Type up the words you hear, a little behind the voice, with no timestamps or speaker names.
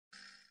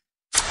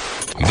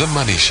The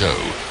Money Show.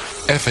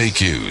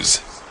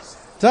 FAQs.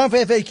 Time for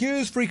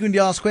FAQs, frequently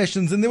asked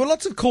questions, and there were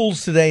lots of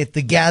calls today at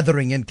the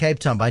gathering in Cape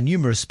Town by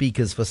numerous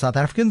speakers for South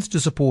Africans to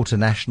support a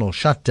national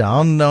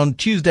shutdown on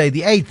Tuesday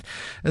the 8th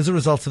as a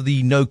result of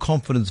the no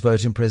confidence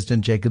vote in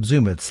President Jacob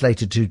Zuma. It's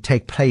slated to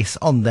take place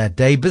on that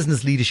day.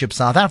 Business Leadership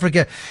South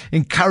Africa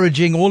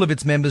encouraging all of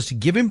its members to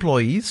give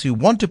employees who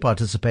want to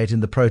participate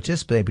in the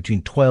protest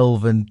between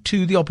 12 and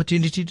 2 the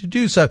opportunity to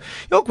do so.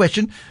 Your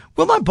question,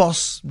 will my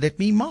boss let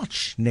me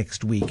march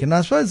next week? And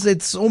I suppose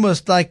it's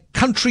almost like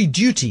country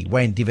duty,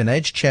 Wayne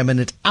Duvenage, Chairman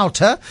at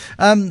Outer.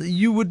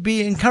 You would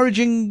be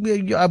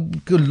encouraging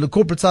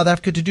corporate South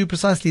Africa to do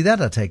precisely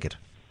that, I take it.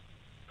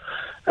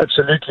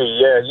 Absolutely,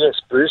 yes,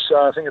 Bruce.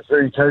 I think it's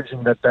very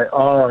encouraging that they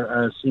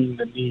are seeing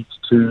the need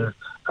to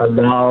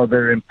allow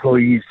their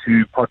employees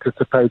to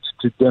participate,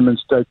 to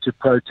demonstrate, to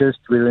protest.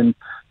 We're in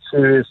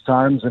serious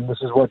times, and this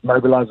is what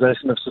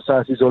mobilization of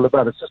society is all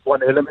about. It's just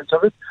one element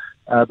of it,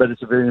 but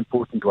it's a very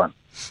important one.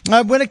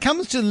 When it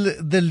comes to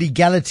the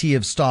legality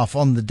of staff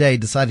on the day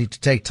deciding to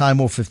take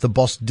time off if the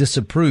boss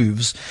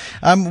disapproves,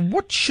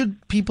 what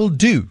should people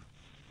do?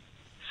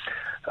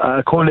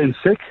 Call in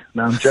sick?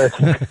 No, I'm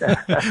joking.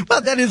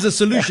 Well, that is a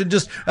solution.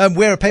 Just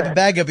wear a paper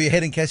bag over your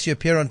head in case you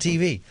appear on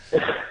TV.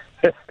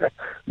 Yes,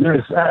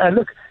 and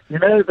look, you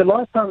know, the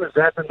last time this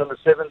happened on the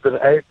 7th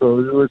of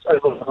April, it was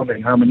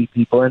overwhelming how many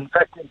people. In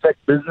fact,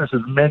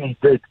 businesses, many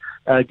did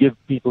give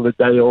people a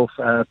day off,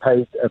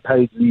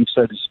 paid leave,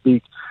 so to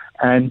speak.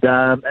 And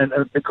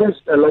because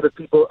a lot of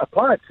people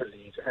applied for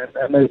leave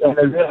and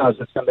they realized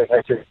that something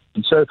had to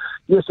happen. So,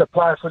 yes,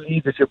 apply for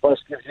leave if your boss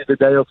gives you the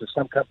day off. If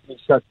some companies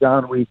shut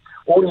down,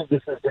 all of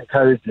this is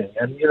encouraging.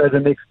 And, you know, the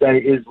next day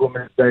is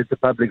Women's Day. It's a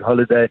public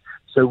holiday.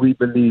 So we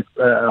believe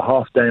a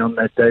half day on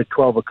that day,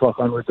 12 o'clock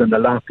onwards, and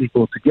allow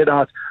people to get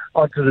out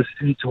onto the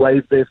streets,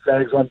 wave their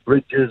flags on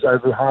bridges,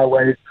 over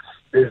highways.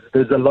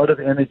 There's a lot of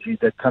energy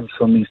that comes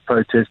from these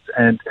protests,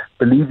 and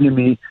believe you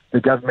me,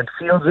 the government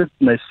feels it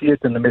and they see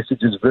it, and the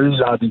message is very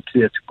loud and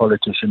clear to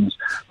politicians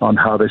on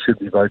how they should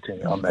be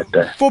voting on that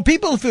day. For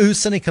people who are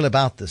cynical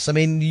about this, I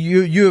mean,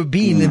 you have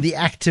been in the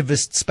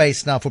activist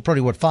space now for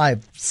probably,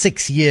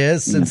 5-6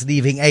 years since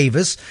leaving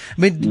Avis.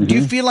 I mean, do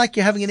you feel like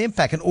you're having an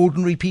impact, and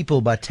ordinary people,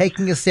 by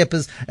taking a step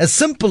as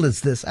simple as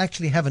this,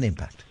 actually have an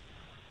impact?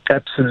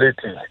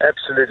 Absolutely,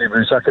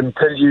 Bruce. I can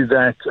tell you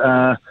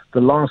that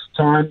the last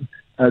time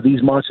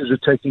these marches were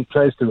taking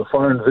place, there were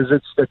foreign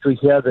visits that were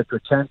here that were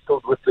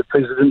cancelled with the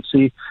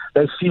presidency.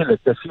 They feel it.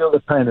 They feel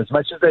the pain. As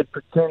much as they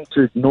pretend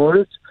to ignore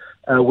it,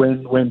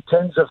 when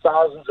tens of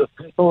thousands of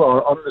people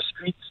are on the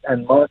streets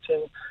and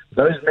marching,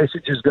 those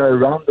messages go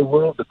around the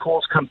world. The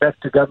calls come back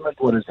to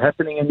government, what is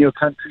happening in your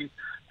country,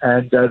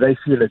 and they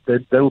feel it.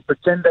 They will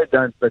pretend they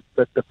don't, but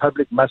the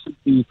public mustn't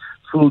be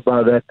fooled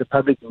by that. The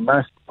public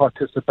must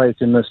participate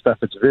in this stuff.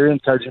 It's very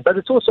encouraging, but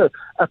it's also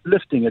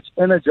uplifting. It's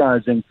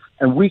energizing,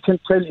 and we can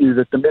tell you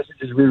that the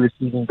messages we're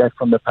receiving back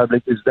from the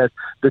public is that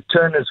the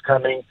turn is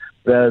coming.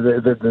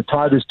 The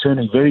tide is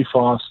turning very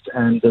fast,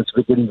 and it's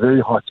getting very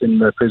hot in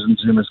President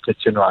Zuma's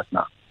kitchen right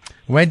now.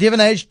 Wayne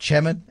Duvenage,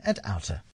 Chairman at Outer.